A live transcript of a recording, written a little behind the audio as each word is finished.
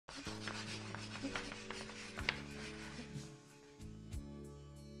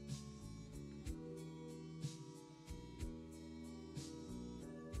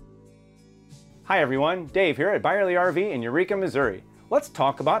Hi everyone, Dave here at Byerly RV in Eureka, Missouri. Let's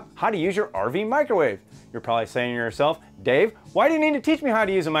talk about how to use your RV microwave. You're probably saying to yourself, Dave, why do you need to teach me how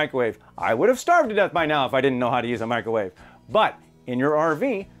to use a microwave? I would have starved to death by now if I didn't know how to use a microwave. But in your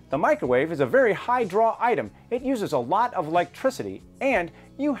RV, the microwave is a very high draw item. It uses a lot of electricity and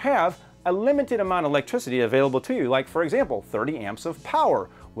you have a limited amount of electricity available to you, like for example, 30 amps of power.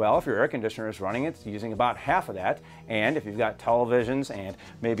 Well, if your air conditioner is running, it's using about half of that. And if you've got televisions and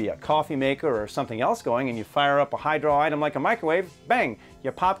maybe a coffee maker or something else going and you fire up a high draw item like a microwave, bang,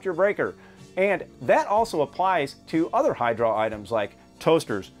 you popped your breaker. And that also applies to other high draw items like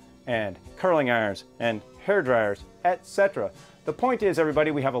toasters and curling irons and hair dryers, etc. The point is,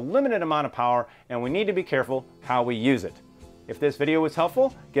 everybody, we have a limited amount of power and we need to be careful how we use it. If this video was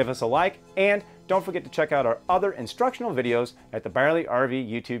helpful, give us a like and don't forget to check out our other instructional videos at the Byerly RV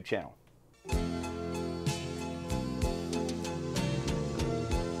YouTube channel.